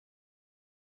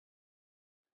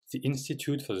the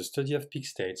Institute for the Study of Peak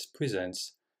States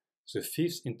presents the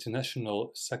 5th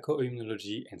International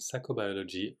Psycho-Immunology and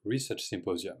Psychobiology Research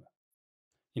Symposium.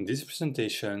 In this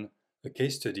presentation, a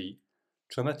case study,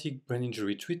 Traumatic Brain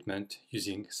Injury Treatment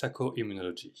using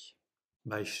Psycho-Immunology,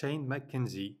 by Shayne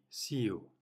McKenzie CEO.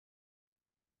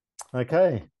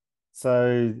 Okay,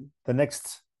 so the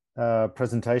next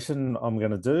presentation I'm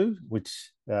going to do,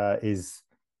 which is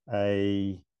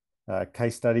a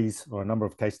case studies or a number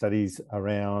of case studies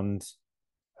around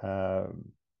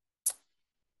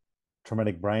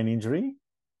traumatic brain injury.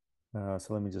 So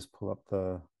let me just pull up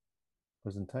the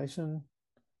presentation.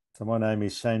 So my name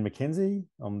is Shayne McKenzie.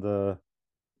 I'm the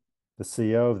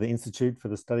CEO of the Institute for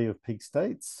the Study of Peak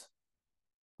States.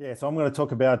 Yeah, so I'm going to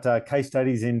talk about case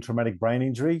studies in traumatic brain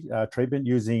injury treatment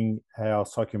using our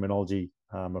psycho-immunology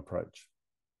approach.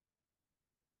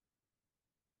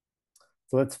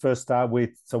 So let's first start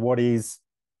with, so what is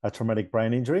a traumatic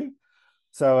brain injury?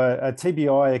 So a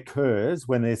TBI occurs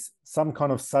when there's some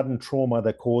kind of sudden trauma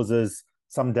that causes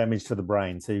some damage to the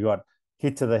brain. So you've got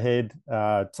hit to the head.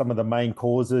 Some of the main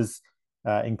causes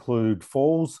include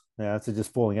falls, so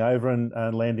just falling over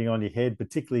and landing on your head,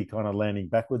 particularly kind of landing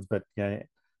backwards, but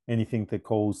anything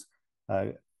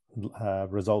that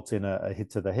results in a hit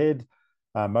to the head.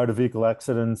 Motor vehicle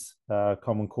accidents,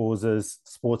 common causes,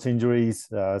 sports injuries.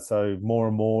 So more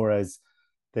and more as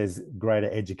there's greater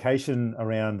education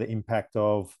around the impact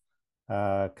of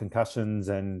concussions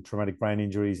and traumatic brain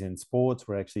injuries in sports,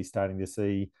 we're actually starting to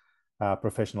see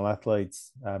professional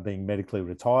athletes being medically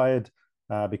retired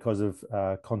because of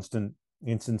constant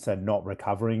incidents and not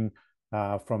recovering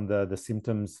from the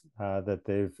symptoms that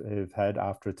they've had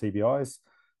after TBIs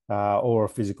or a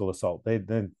physical assault.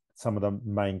 They're some of the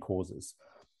main causes.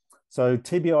 So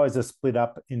TBIs are split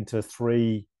up into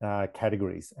three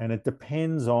categories, and it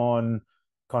depends on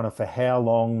kind of for how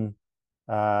long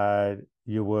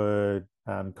you were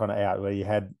kind of out, where you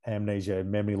had amnesia,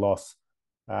 memory loss.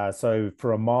 So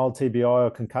for a mild TBI or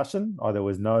concussion, either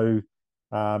was no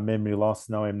memory loss,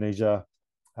 no amnesia,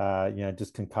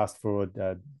 just concussed for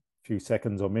a few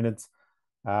seconds or minutes,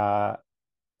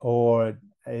 or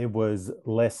it was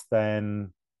less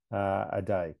than a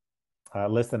day,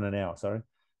 less than an hour, sorry.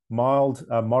 Mild,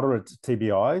 moderate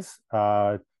TBIs,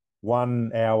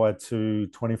 1 hour to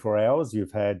 24 hours,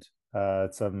 you've had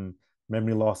some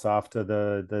memory loss after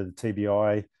the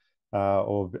TBI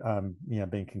or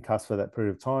being concussed for that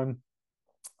period of time.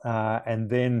 And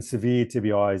then severe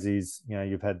TBIs is,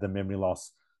 you've had the memory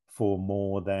loss for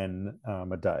more than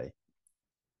a day.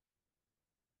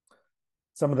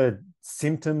 Some of the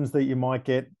symptoms that you might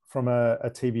get from a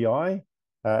TBI,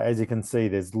 as you can see,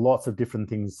 there's lots of different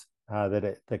things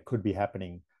that could be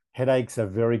happening. Headaches are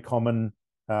very common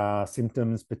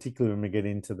symptoms, particularly when we get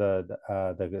into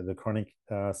the chronic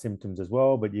symptoms as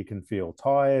well, but you can feel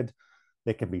tired.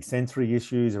 There can be sensory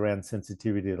issues around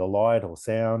sensitivity to light or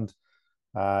sound.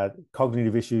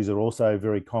 Cognitive issues are also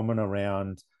very common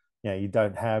around, you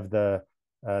don't have the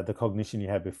cognition you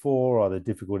had before, or the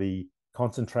difficulty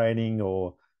concentrating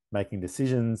or making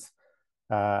decisions.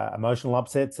 Emotional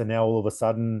upsets, and now all of a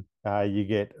sudden you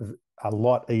get a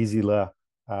lot easier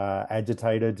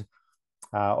agitated,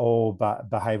 or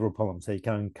behavioral problems. So you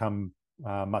can come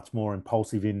much more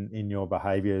impulsive in your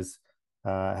behaviors,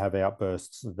 have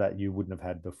outbursts that you wouldn't have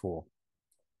had before.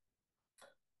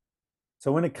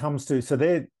 So when it comes to,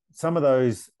 some of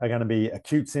those are going to be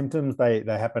acute symptoms. They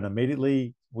happen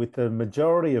immediately. With the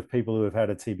majority of people who have had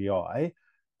a TBI,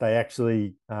 they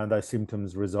actually, those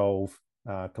symptoms resolve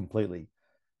completely.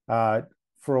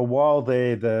 For a while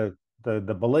there,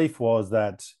 the belief was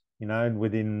that,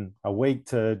 within a week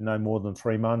to no more than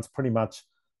 3 months, pretty much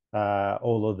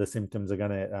all of the symptoms are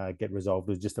going to get resolved.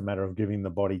 It's just a matter of giving the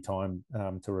body time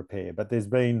to repair. But there's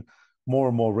been more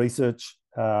and more research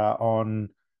on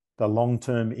the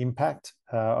long-term impact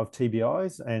of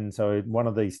TBIs. And so one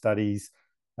of these studies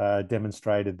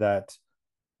demonstrated that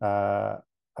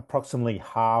approximately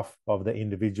half of the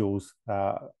individuals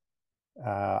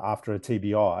after a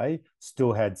TBI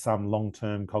still had some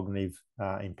long-term cognitive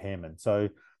impairment. So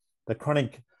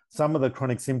some of the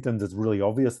chronic symptoms, it's really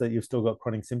obvious that you've still got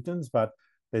chronic symptoms, but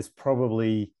there's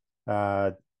probably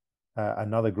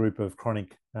another group of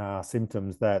chronic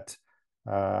symptoms that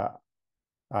are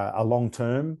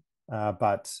long-term,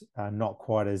 but not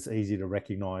quite as easy to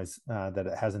recognize that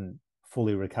it hasn't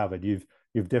fully recovered.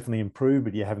 You've definitely improved,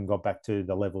 but you haven't got back to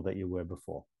the level that you were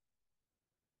before.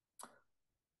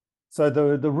 So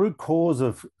the root cause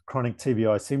of chronic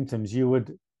TBI symptoms, you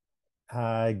would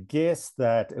guess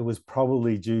that it was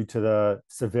probably due to the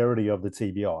severity of the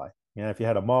TBI. If you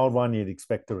had a mild one, you'd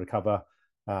expect to recover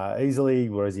easily,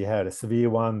 whereas you had a severe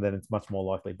one, then it's much more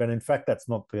likely. But in fact, that's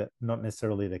not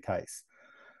necessarily the case.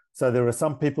 So there are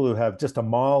some people who have just a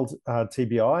mild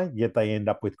TBI, yet they end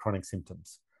up with chronic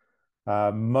symptoms.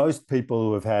 Most people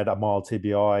who have had a mild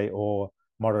TBI or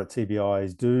moderate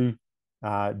TBIs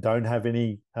don't have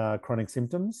any chronic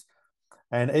symptoms.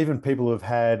 And even people who have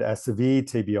had a severe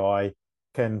TBI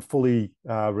can fully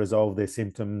resolve their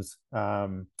symptoms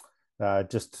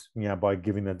just by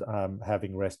giving it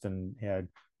having rest and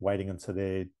waiting until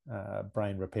their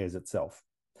brain repairs itself.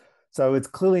 So it's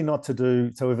clearly not to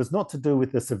do. So if it's not to do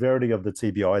with the severity of the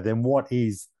TBI, then what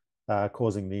is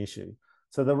causing the issue?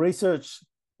 So the research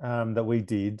that we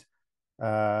did,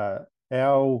 our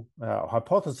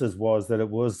hypothesis was that it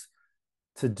was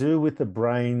to do with the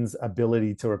brain's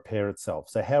ability to repair itself.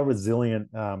 So how resilient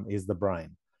is the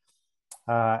brain?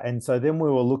 And so then we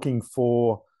were looking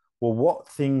for, well, what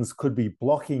things could be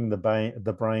blocking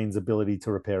the brain's ability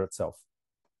to repair itself?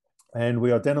 And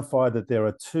we identified that there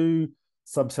are two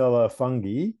subcellular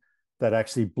fungi that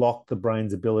actually block the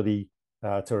brain's ability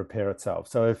to repair itself.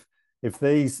 So if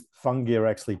these fungi are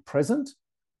actually present,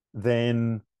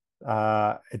 then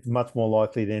it's much more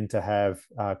likely then to have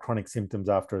chronic symptoms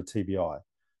after a TBI.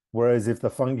 Whereas if the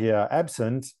fungi are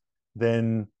absent,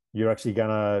 then you're actually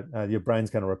your brain's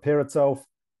going to repair itself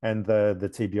and the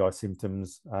TBI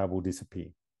symptoms will disappear.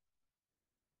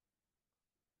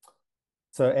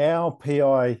 So our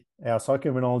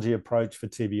psycho-immunology approach for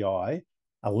TBI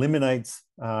eliminates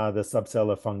the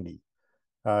subcellular fungi.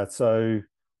 So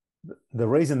the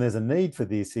reason there's a need for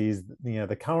this is,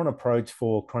 the current approach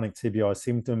for chronic TBI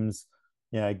symptoms,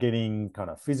 getting kind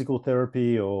of physical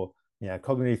therapy or,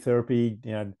 cognitive therapy,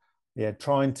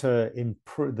 trying to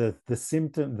improve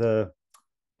the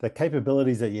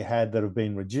capabilities that you had that have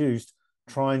been reduced,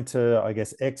 trying to, I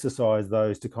guess, exercise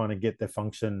those to kind of get their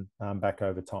function back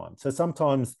over time. So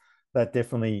sometimes that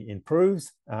definitely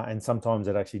improves, and sometimes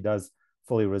it actually does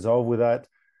fully resolve with that.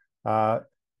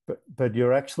 But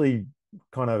you're actually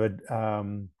kind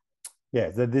of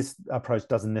this approach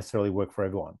doesn't necessarily work for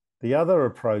everyone. The other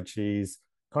approach is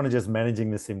kind of just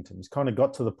managing the symptoms. Kind of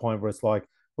got to the point where it's like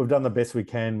we've done the best we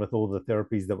can with all the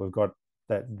therapies that we've got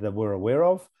that we're aware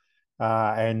of,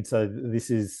 and so this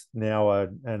is now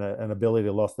an ability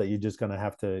loss that you're just going to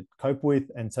have to cope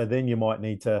with. And so then you might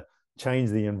need to change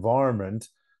the environment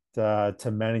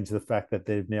to manage the fact that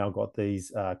they've now got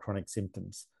these chronic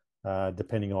symptoms,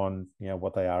 depending on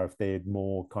what they are, if they're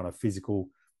more kind of physical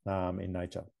in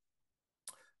nature.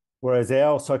 Whereas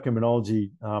our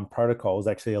psycho-immunology protocols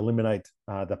actually eliminate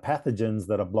the pathogens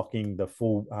that are blocking the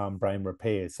full brain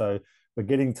repair. So we're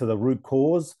getting to the root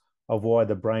cause of why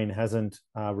the brain hasn't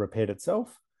repaired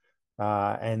itself,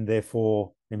 and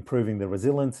therefore improving the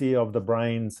resiliency of the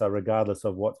brain. So regardless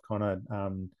of what kind of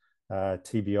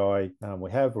TBI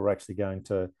we have, we're actually going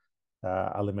to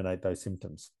eliminate those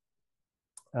symptoms.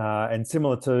 And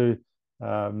similar to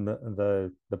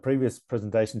the previous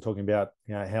presentation, talking about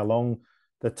how long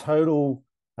the total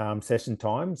session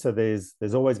time. So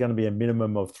there's always going to be a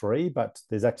minimum of 3, but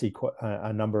there's actually quite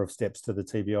a number of steps to the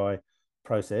TBI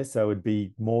process. So it'd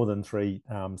be more than 3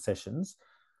 sessions,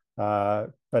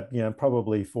 but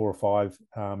probably 4 or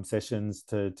 5 sessions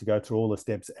to go through all the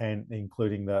steps, and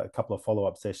including a couple of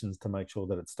follow-up sessions to make sure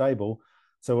that it's stable.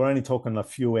 So we're only talking a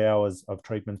few hours of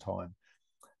treatment time.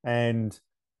 And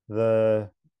the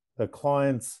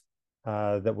clients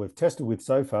that we've tested with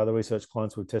so far, the research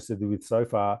clients we've tested with so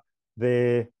far,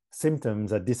 their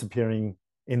symptoms are disappearing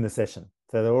in the session.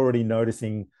 So they're already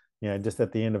noticing, just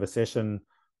at the end of a session,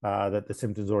 that the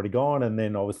symptoms are already gone. And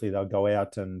then obviously they'll go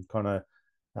out and kind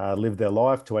of live their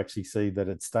life to actually see that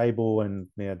it's stable. And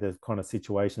there's kind of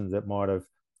situations that might have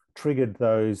triggered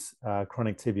those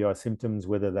chronic TBI symptoms,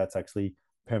 whether that's actually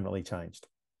permanently changed.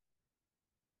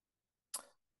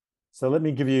 So let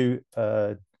me give you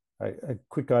a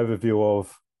quick overview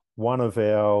of one of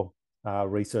our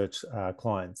research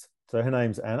clients. So her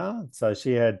name's Anna. So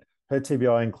she had her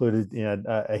TBI included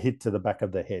a hit to the back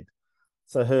of the head.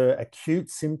 So her acute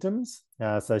symptoms,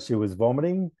 so she was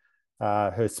vomiting,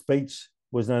 her speech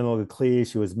was no longer clear,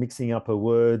 she was mixing up her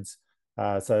words,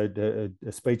 so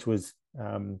her speech was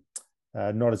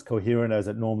not as coherent as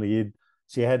it normally is.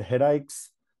 She had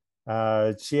headaches.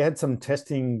 She had some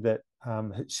testing that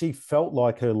she felt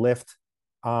like her left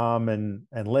arm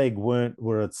and leg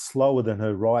were slower than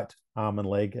her right arm and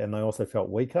leg, and they also felt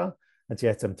weaker. And she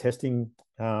had some testing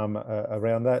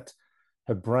around that.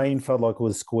 Her brain felt like it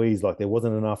was squeezed, like there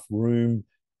wasn't enough room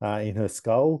in her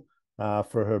skull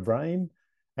for her brain,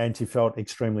 and she felt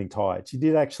extremely tired. She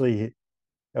did actually,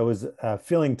 it was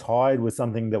feeling tired was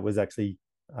something that was actually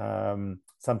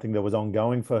something that was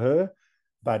ongoing for her.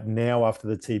 But now after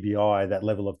the TBI, that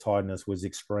level of tiredness was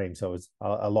extreme. So it was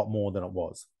a lot more than it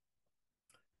was.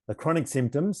 The chronic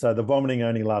symptoms, so the vomiting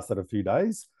only lasted a few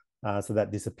days, so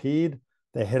that disappeared.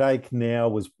 The headache now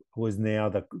was now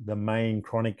the main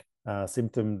chronic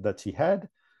symptom that she had.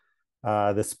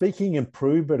 The speaking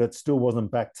improved, but it still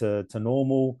wasn't back to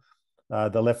normal.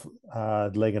 The left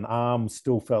leg and arm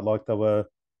still felt like they were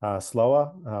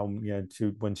slower.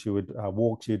 When she would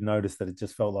walk, she'd notice that it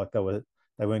just felt like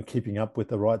they weren't keeping up with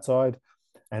the right side,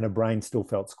 and her brain still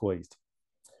felt squeezed.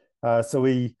 So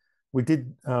we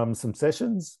did some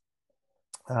sessions,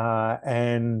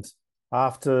 and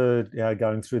after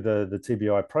going through the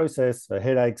TBI process, her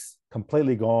headaches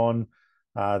completely gone,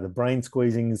 the brain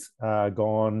squeezing's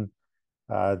gone.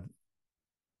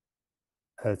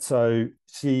 So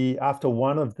she, after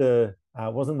one of the,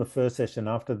 wasn't the first session,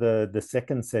 after the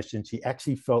second session, she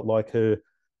actually felt like her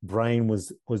brain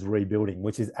was rebuilding,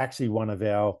 which is actually one of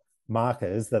our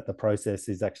markers that the process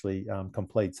is actually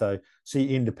complete. So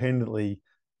she independently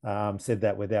said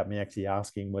that without me actually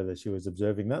asking whether she was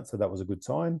observing that. So that was a good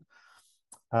sign.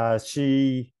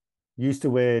 She used to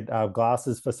wear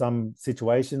glasses for some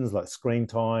situations like screen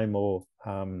time or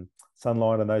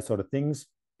sunlight and those sort of things.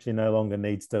 She no longer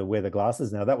needs to wear the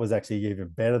glasses. Now, that was actually even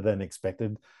better than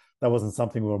expected. That wasn't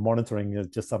something we were monitoring. It was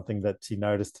just something that she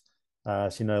noticed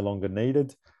she no longer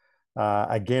needed.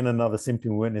 Again, another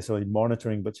symptom we weren't necessarily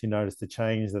monitoring, but she noticed a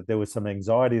change, that there was some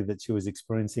anxiety that she was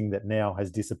experiencing that now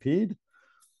has disappeared.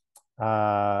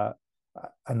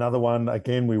 Another one,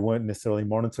 again, we weren't necessarily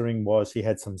monitoring, was she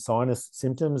had some sinus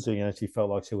symptoms. She felt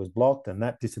like she was blocked, and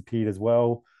that disappeared as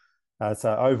well.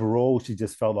 So overall, she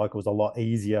just felt like it was a lot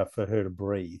easier for her to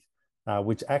breathe,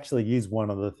 which actually is one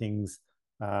of the things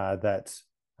that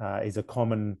is a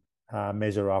common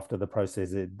measure after the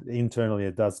process. Internally,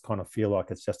 it does kind of feel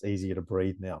like it's just easier to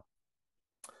breathe now.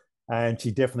 And she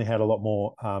definitely had a lot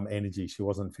more energy. She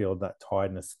wasn't feeling that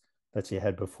tiredness that she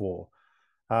had before.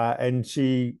 And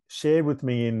she shared with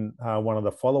me in one of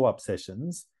the follow-up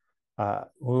sessions,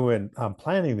 we weren't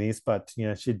planning this, but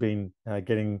she'd been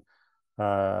getting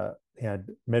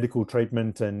medical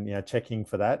treatment and checking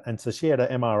for that, and so she had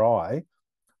an MRI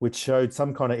which showed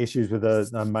some kind of issues with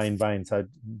the main vein. So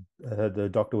the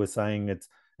doctor was saying it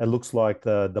looks like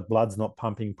the blood's not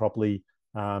pumping properly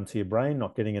to your brain,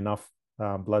 not getting enough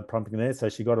blood pumping there. So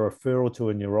she got a referral to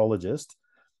a neurologist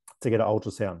to get an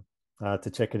ultrasound to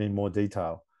check it in more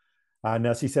detail.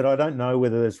 Now, she said, I don't know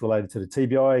whether it's related to the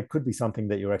TBI. It could be something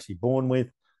that you're actually born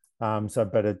with.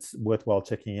 But it's worthwhile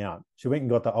checking out. She went and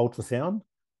got the ultrasound,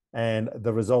 and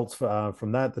the results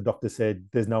from that, the doctor said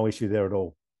there's no issue there at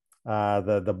all.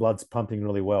 The blood's pumping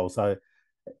really well. So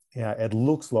it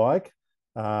looks like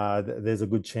there's a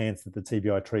good chance that the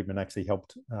TBI treatment actually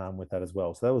helped with that as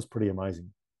well. So that was pretty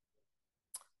amazing.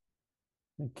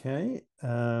 Okay.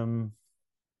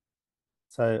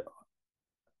 So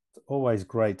it's always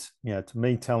great, to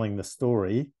me telling the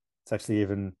story. It's actually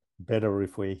even better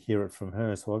if we hear it from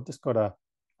her. So I've just got a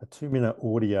 2-minute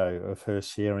audio of her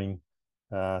sharing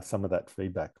some of that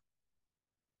feedback.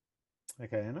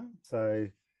 Okay, Anna. So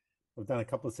we've done a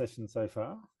couple of sessions so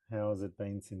far. How has it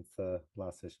been since the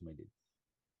last session we did?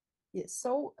 Yes,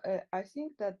 so I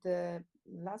think that the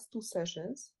last 2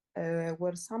 sessions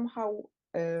were somehow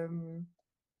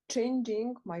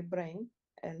changing my brain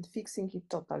and fixing it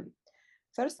totally.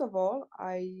 First of all,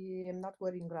 I am not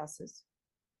wearing glasses,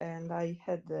 and I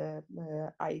had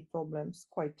eye problems,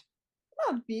 quite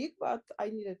not big, but I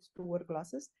needed to wear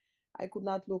glasses. I could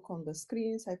not look on the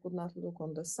screens, I could not look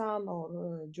on the sun,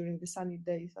 or during the sunny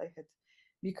days I had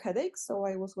big headaches, so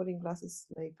I was wearing glasses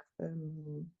like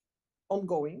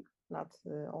ongoing, not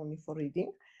only for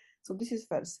reading. So this is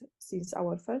first. Since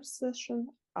our first session,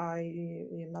 I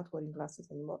am not wearing glasses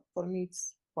anymore. For me,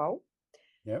 it's wow.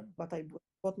 Yeah. But I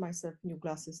bought myself new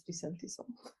glasses recently, so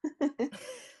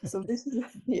so this is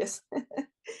yes.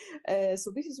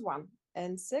 So this is one.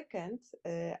 And second,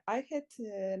 I had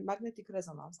magnetic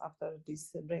resonance after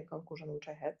this brain concussion which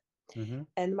I had,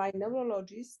 and my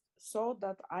neurologist saw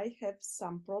that I have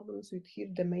some problems with here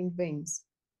the main veins,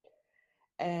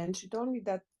 and she told me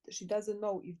that she doesn't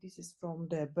know if this is from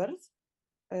the birth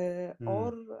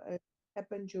or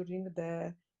happened during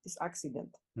this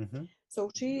accident. So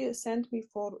she sent me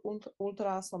for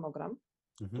ultrasonogram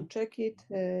to check it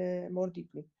more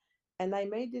deeply. And I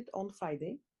made it on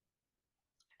Friday.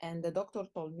 And the doctor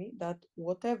told me that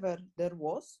whatever there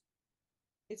was,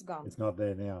 it's gone. It's not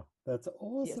there now. That's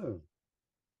awesome. Yes.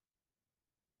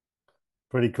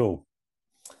 Pretty cool.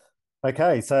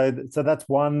 Okay, so that's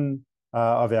one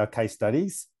of our case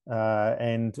studies.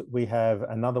 And we have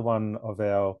another one of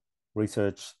our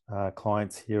research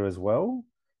clients here as well.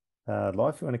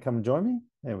 Life, you want to come and join me?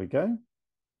 There we go.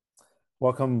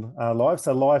 Welcome, Life.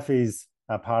 So Life is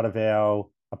a part of our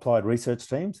applied research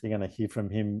team. So you're going to hear from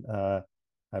him.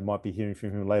 I might be hearing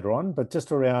from him later on. But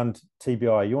just around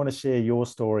TBI, you want to share your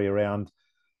story around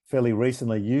fairly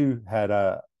recently. You had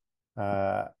a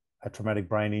traumatic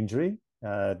brain injury.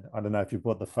 I don't know if you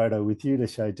brought the photo with you to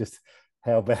show just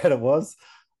how bad it was,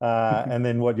 and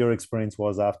then what your experience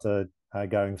was after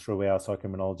going through our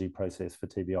psycho-immunology process for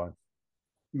TBI.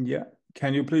 Yeah.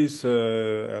 Can you please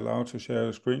allow to share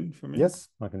the screen for me? Yes,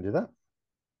 I can do that.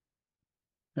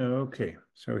 Okay,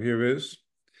 so here it is.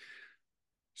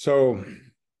 So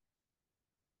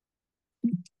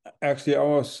actually, I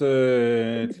was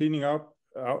cleaning up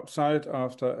outside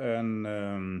after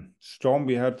an storm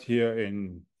we had here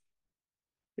in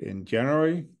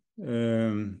January.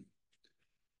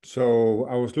 So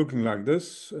I was looking like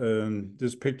this.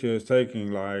 This picture is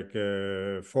taken like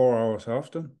 4 hours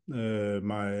after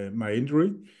my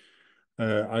injury.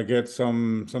 I get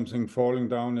something falling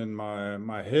down in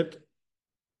my head,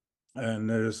 and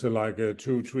it's like a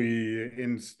 2-3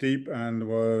 inch deep, and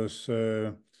was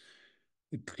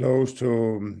close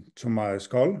to my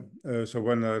skull. So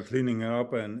when I cleaning it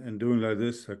up and doing like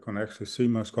this, I can actually see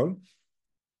my skull.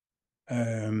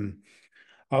 I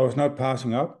was not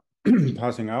passing out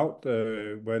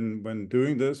when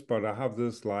doing this, but I have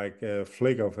this like a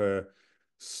flick of a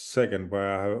second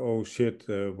where I have, oh shit,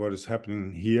 what is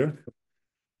happening here?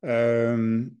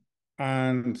 And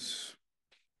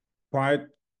quite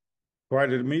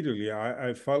immediately,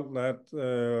 I felt that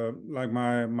like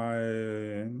my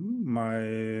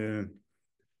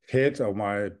head or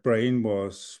my brain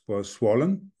was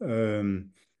swollen.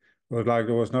 But like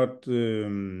there was not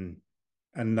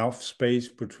enough space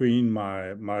between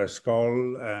my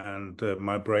skull and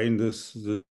my brain. This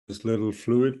little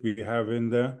fluid we have in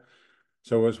there,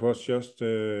 so it was just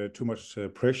too much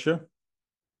pressure.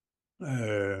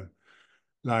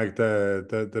 Like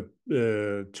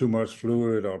the too much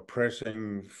fluid or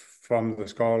pressing from the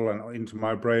skull and into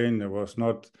my brain. It was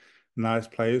not a nice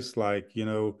place. Like, you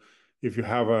know, if you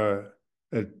have a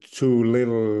too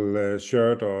little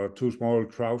shirt or too small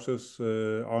trousers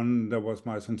on, that was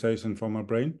my sensation for my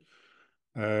brain.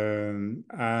 And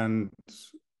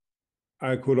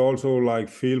I could also like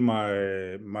feel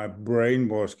my brain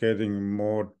was getting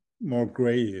more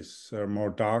grayish or more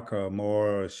darker,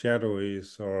 more shadowy,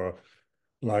 or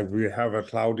like we have a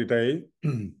cloudy day.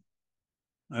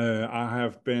 I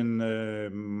have been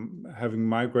having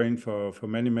migraine for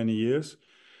many years,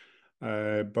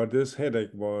 but this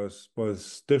headache was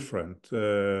different,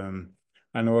 and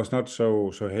it was not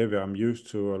so heavy. I'm used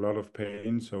to a lot of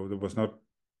pain, so there was not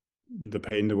the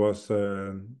pain that was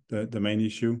the main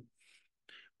issue.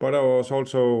 But I was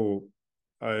also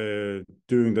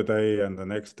during the day and the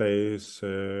next days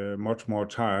much more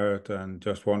tired and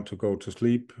just want to go to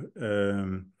sleep.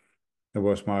 It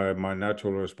was my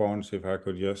natural response. If I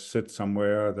could just sit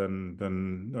somewhere, then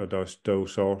just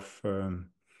doze off.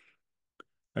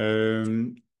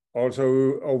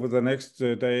 Also, over the next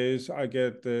days, I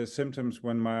get symptoms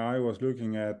when my eye was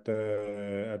looking at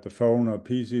the phone or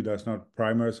PC. That's not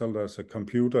primary cell, that's a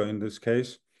computer in this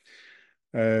case.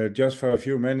 Just for a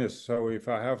few minutes. So if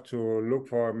I have to look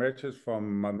for a message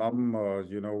from my mom or,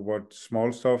 you know, what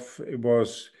small stuff, it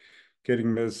was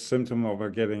getting this symptom of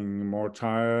getting more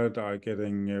tired,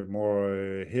 getting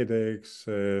more headaches.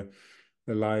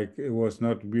 Like it was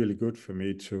not really good for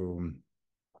me to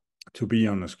be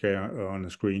on a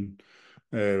screen.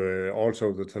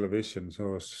 Also the television,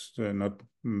 so it's not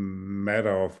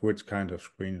matter of which kind of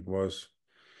screen it was.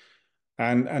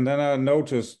 And then I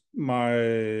noticed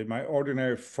my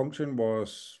ordinary function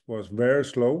was very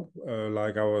slow.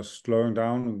 Like I was slowing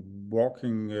down,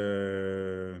 walking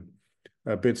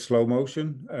a bit slow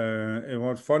motion. It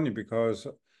was funny because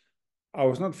I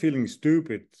was not feeling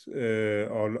stupid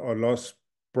or lost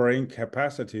brain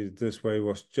capacity this way. It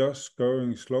was just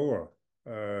going slower.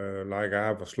 Like I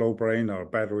have a slow brain or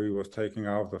battery was taking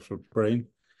out of the brain.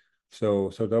 So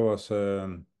that was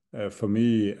for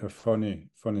me a funny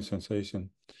sensation.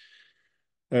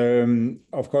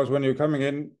 Of course, when you're coming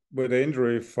in with an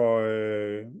injury,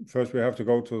 first we have to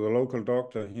go to the local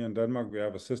doctor here in Denmark. We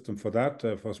have a system for that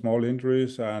for small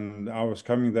injuries, and I was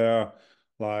coming there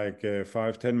like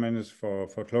 5-10 minutes for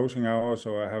closing hours,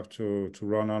 so I have to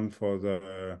run on for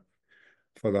the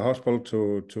hospital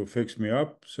to fix me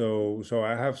up. So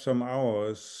I have some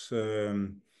hours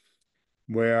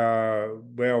where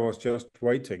I was just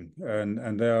waiting,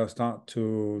 and there I start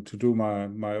to do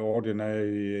my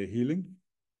ordinary healing.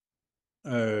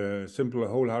 Simple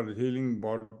wholehearted healing.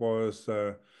 What was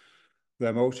the the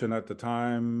emotion at the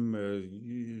time,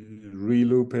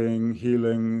 relooping,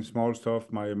 healing, small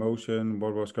stuff, my emotion,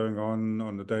 what was going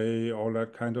on the day, all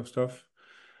that kind of stuff.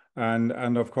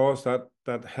 And of course that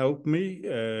helped me,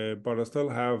 but I still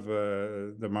have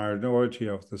the minority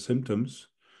of the symptoms.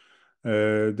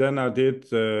 Then I did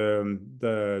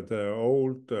the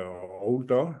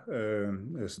older,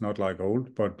 it's not like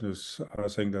old, but I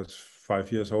think that's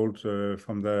 5 years old,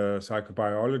 from the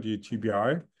psychobiology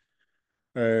TBI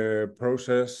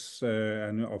process,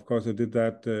 and of course I did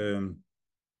that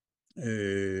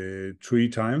 3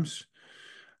 times.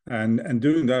 And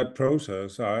doing that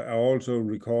process, I also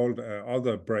recalled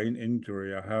other brain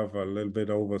injury I have a little bit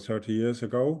over 30 years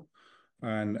ago,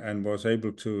 and was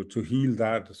able to heal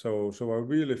that. So I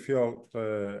really felt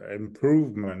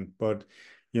improvement, but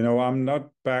I'm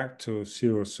not back to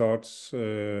zero thoughts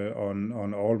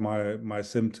on all my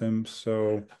symptoms.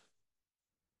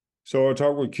 So I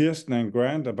talked with Kirsten and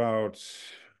Grant about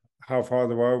how far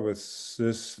they were with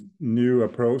this new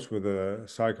approach with the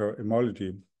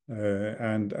psycho-immunology,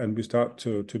 and we start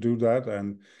to do that.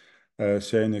 And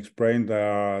Shayne explained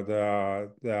there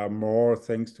are more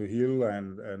things to heal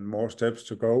and more steps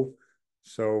to go.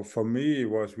 So for me, it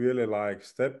was really like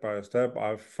step by step.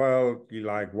 I felt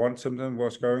like one symptom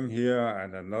was going here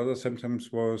and another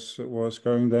symptoms was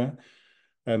going there.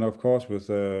 And of course, with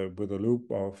a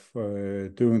loop of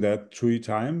doing that 3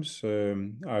 times,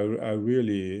 I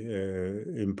really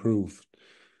improved.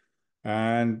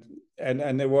 And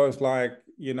it was like,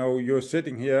 you're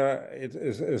sitting here.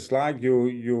 It's like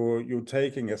you're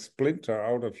taking a splinter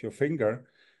out of your finger,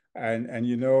 and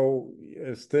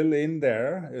it's still in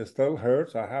there. It still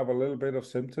hurts. I have a little bit of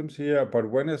symptoms here, but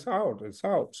when it's out, it's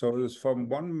out. So it's from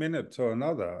 1 minute to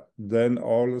another, then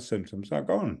all the symptoms are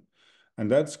gone. And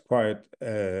that's quite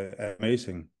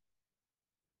amazing.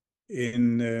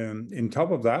 In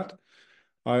top of that,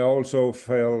 I also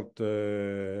felt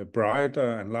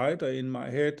brighter and lighter in my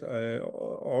head,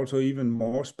 also even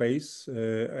more space,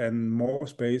 and more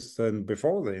space than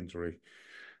before the injury.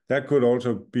 That could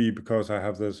also be because I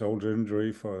have this old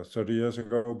injury for 30 years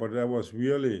ago, but that was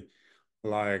really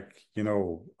like,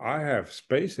 I have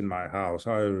space in my house.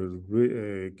 I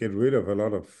get rid of a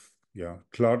lot of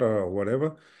clutter or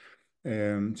whatever.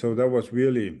 So that was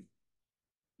really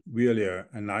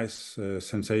a nice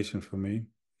sensation for me.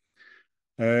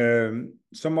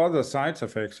 Some other side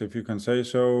effects, if you can say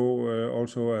so,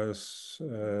 also as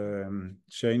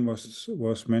Shayne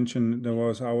was mentioned,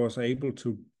 I was able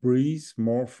to breathe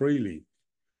more freely.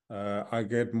 I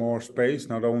get more space,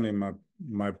 not only in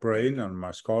my brain and my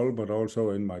skull, but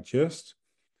also in my chest.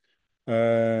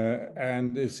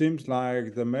 And it seems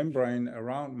like the membrane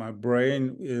around my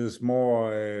brain is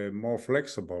more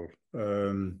flexible.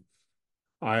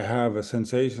 I have a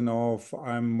sensation of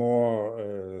I'm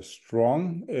more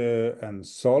strong and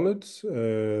solid,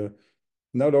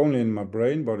 not only in my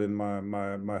brain but in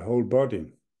my whole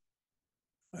body.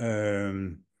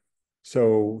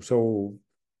 So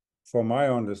for my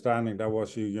understanding, that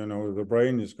was the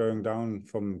brain is going down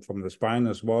from the spine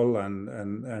as well,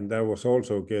 and that was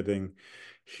also getting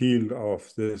healed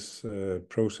of this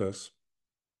process.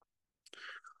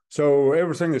 So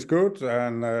everything is good,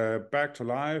 and back to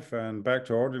life and back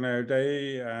to ordinary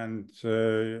day. And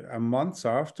a month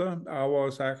after, I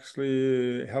was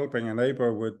actually helping a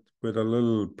neighbor with a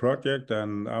little project,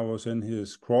 and I was in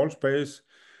his crawl space.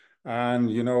 And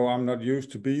I'm not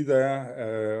used to be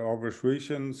there, obvious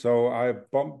reason. So I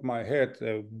bumped my head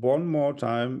one more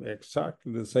time,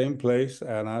 exactly the same place,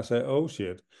 and I said, "Oh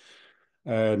shit!"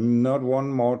 Not one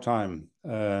more time.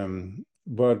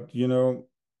 But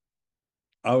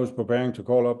I was preparing to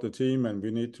call up the team, and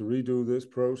we need to redo this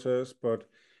process. But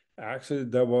actually,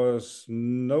 there was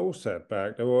no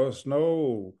setback. There was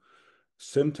no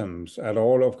symptoms at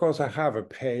all. Of course, I have a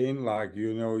pain, like,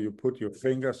 you put your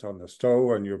fingers on the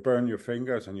stove and you burn your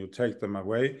fingers and you take them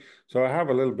away. So I have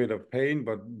a little bit of pain,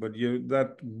 but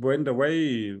that went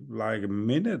away like a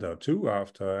minute or two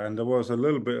after. And there was a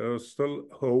little bit of still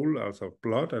hole as of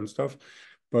blood and stuff,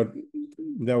 but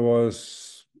there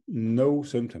was no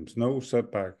symptoms, no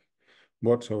setback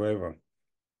whatsoever.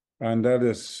 And that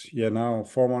is, now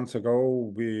 4 months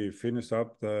ago, we finished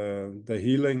up the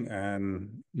healing,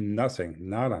 and nothing,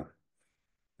 nada.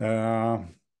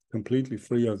 Completely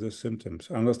free of these symptoms.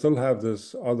 And I still have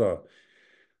this other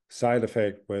side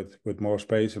effect with more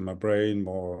space in my brain,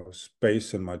 more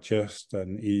space in my chest,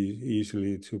 and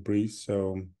easily to breathe.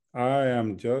 So I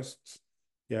am just,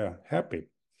 happy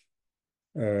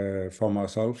for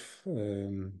myself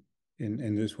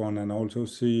in this one, and also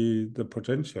see the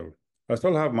potential. I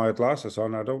still have my glasses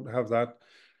on. I don't have that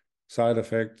side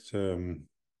effect.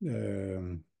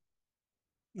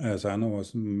 as Anna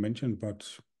was mentioned, but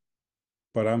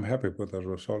I'm happy with the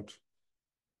results.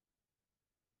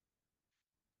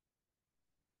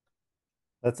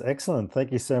 That's excellent.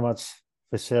 Thank you so much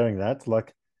for sharing that.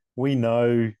 Like, we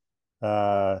know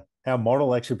our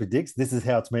model actually predicts this is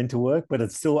how it's meant to work, but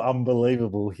it's still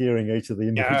unbelievable hearing each of the Yeah,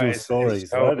 individual it's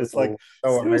stories, right? It's like,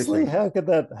 so seriously, amazing. how could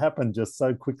that happen just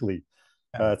so quickly?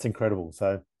 Yeah. It's incredible.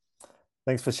 So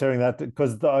thanks for sharing that,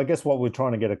 because I guess what we're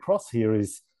trying to get across here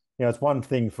is, it's one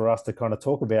thing for us to kind of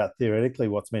talk about theoretically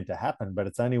what's meant to happen, but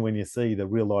it's only when you see the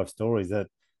real life stories that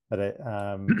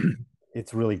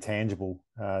it's really tangible,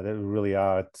 that we really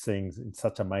are seeing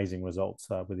such amazing results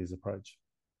with his approach.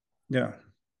 Yeah.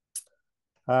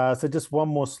 So just one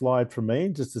more slide from me,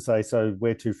 just to say, so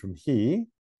where to from here?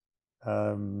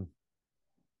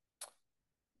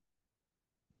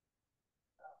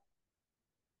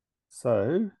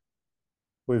 So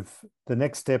the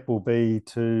next step will be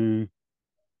to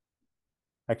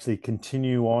actually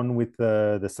continue on with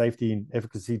the safety and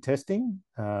efficacy testing.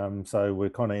 So we're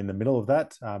kind of in the middle of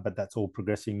that, but that's all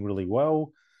progressing really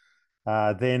well.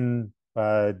 Then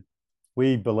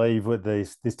we believe with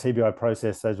this TBI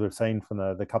process, as we've seen from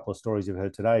the couple of stories you've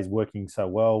heard today, is working so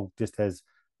well, just as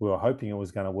we were hoping it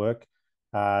was going to work,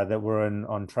 that we're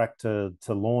on track to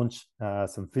launch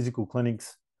some physical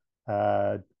clinics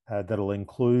that'll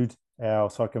include our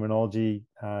psycho-immunology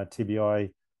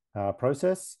TBI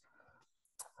process.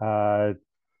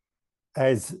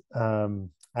 As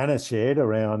Anna shared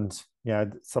around,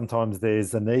 sometimes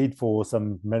there's a need for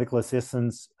some medical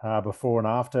assistance before and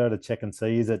after to check and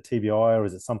see, is it TBI or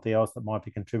is it something else that might be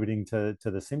contributing to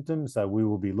the symptoms? So we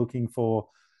will be looking for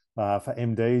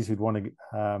MDs who'd want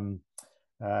to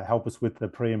help us with the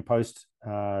pre and post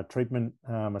treatment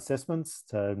assessments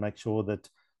to make sure that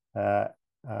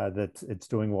that it's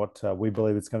doing what we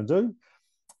believe it's going to do.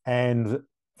 And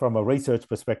from a research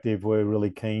perspective, we're really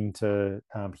keen to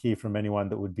hear from anyone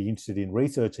that would be interested in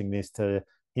researching this to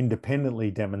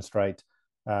independently demonstrate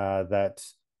that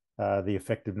the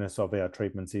effectiveness of our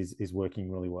treatments is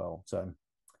working really well. So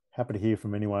happy to hear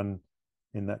from anyone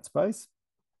in that space.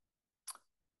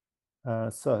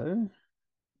 So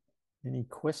any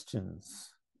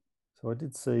questions? So I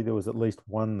did see there was at least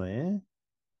one there.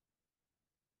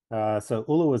 So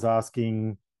Ulla was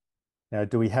asking,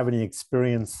 do we have any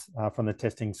experience from the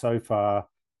testing so far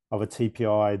of a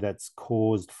TPI that's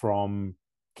caused from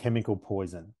chemical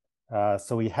poison?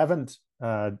 So we haven't,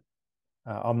 I'm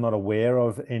not aware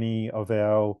of any of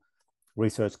our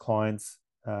research clients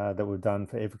that we've done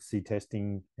for efficacy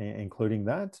testing, including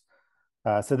that.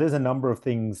 So there's a number of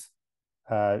things.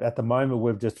 At the moment,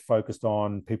 we've just focused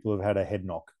on people who've had a head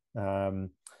knock.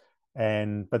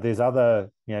 But there's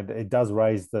other, it does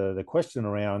raise the question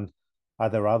around, are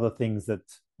there other things that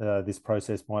this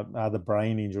process other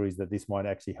brain injuries that this might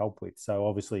actually help with? So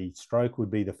obviously stroke would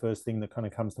be the first thing that kind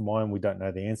of comes to mind. We don't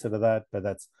know the answer to that, but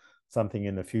that's something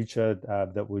in the future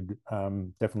that would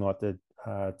definitely like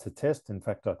to test. In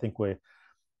fact, I think we're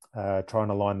trying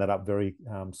to line that up very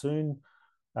soon.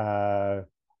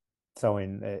 So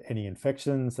in any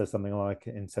infections, so something like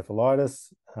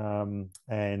encephalitis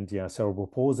and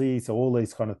cerebral palsy. So all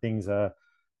these kind of things are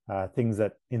things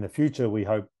that in the future we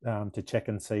hope to check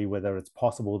and see whether it's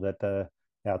possible that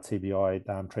our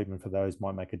TBI treatment for those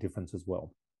might make a difference as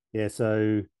well. Yeah,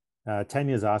 so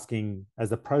Tanya's asking, as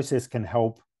the process can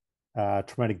help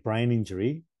traumatic brain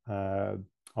injury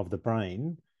of the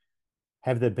brain,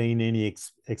 have there been any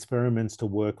experiments to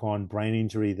work on brain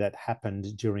injury that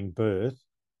happened during birth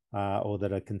or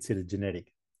that are considered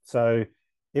genetic? So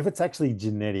if it's actually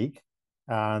genetic,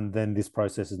 then this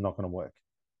process is not going to work.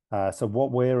 So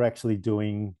what we're actually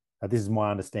doing, this is my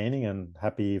understanding, and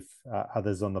happy if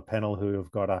others on the panel who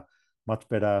have got a much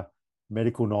better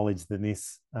medical knowledge than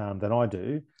this than I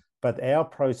do, but our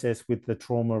process with the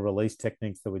trauma release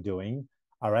techniques that we're doing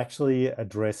are actually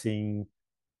addressing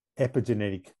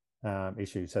epigenetic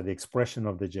issues, so the expression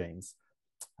of the genes.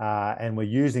 And we're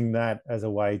using that as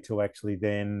a way to actually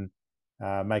then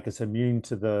make us immune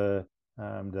to the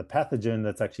pathogen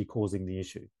that's actually causing the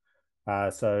issue.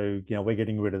 So, we're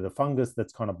getting rid of the fungus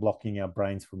that's kind of blocking our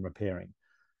brains from repairing.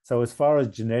 So as far as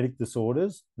genetic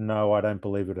disorders, no, I don't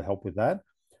believe it'll help with that.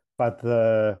 But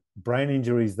the brain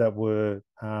injuries that were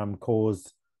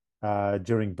caused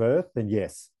during birth, then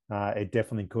yes, it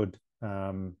definitely could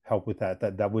help with that.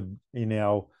 That would, in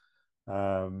our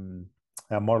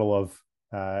model of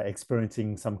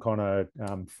experiencing some kind of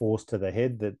force to the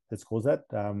head that's caused that,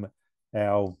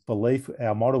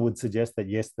 our model would suggest that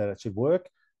yes, that it should work,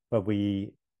 but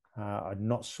we are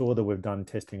not sure that we've done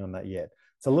testing on that yet.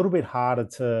 It's a little bit harder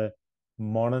to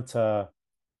monitor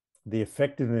the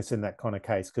effectiveness in that kind of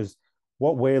case, because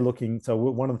what we're looking, so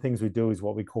one of the things we do is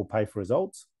what we call pay for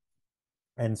results.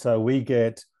 And so we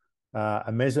get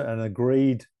a measure, an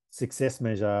agreed success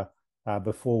measure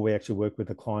before we actually work with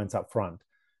the clients up front.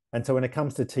 And so when it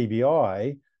comes to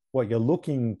TBI, what you're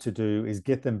looking to do is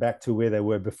get them back to where they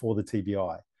were before the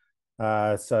TBI.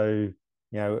 So,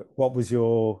 what was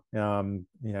your,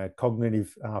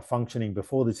 cognitive functioning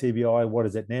before the TBI? What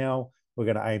is it now? We're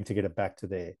going to aim to get it back to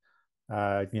there.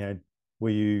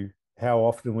 How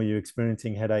often were you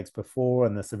experiencing headaches before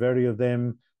and the severity of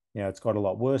them? It's got a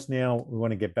lot worse now. We want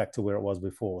to get back to where it was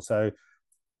before. So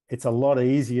it's a lot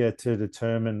easier to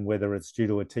determine whether it's due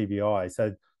to a TBI.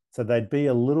 So they'd be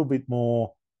a little bit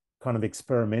more kind of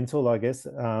experimental, I guess,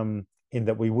 in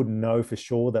that we wouldn't know for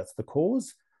sure that's the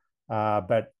cause.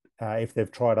 But if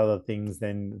they've tried other things,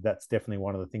 then that's definitely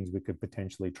one of the things we could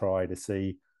potentially try to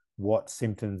see what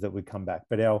symptoms that would come back.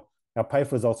 But our pay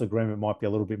for results agreement might be a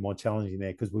little bit more challenging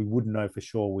there because we wouldn't know for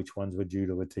sure which ones were due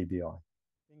to a TBI.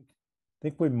 I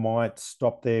think we might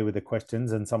stop there with the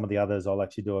questions, and some of the others I'll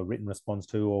actually do a written response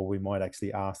to, or we might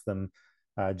actually ask them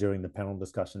during the panel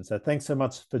discussion. So thanks so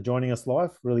much for joining us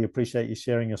live. Really appreciate you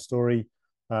sharing your story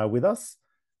with us,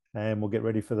 and we'll get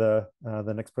ready for the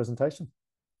next presentation.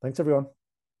 Thanks, everyone.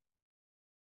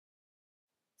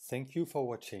 Thank you for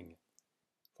watching.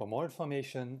 For more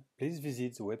information, please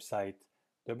visit the website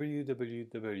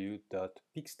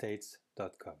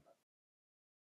www.peakstates.com.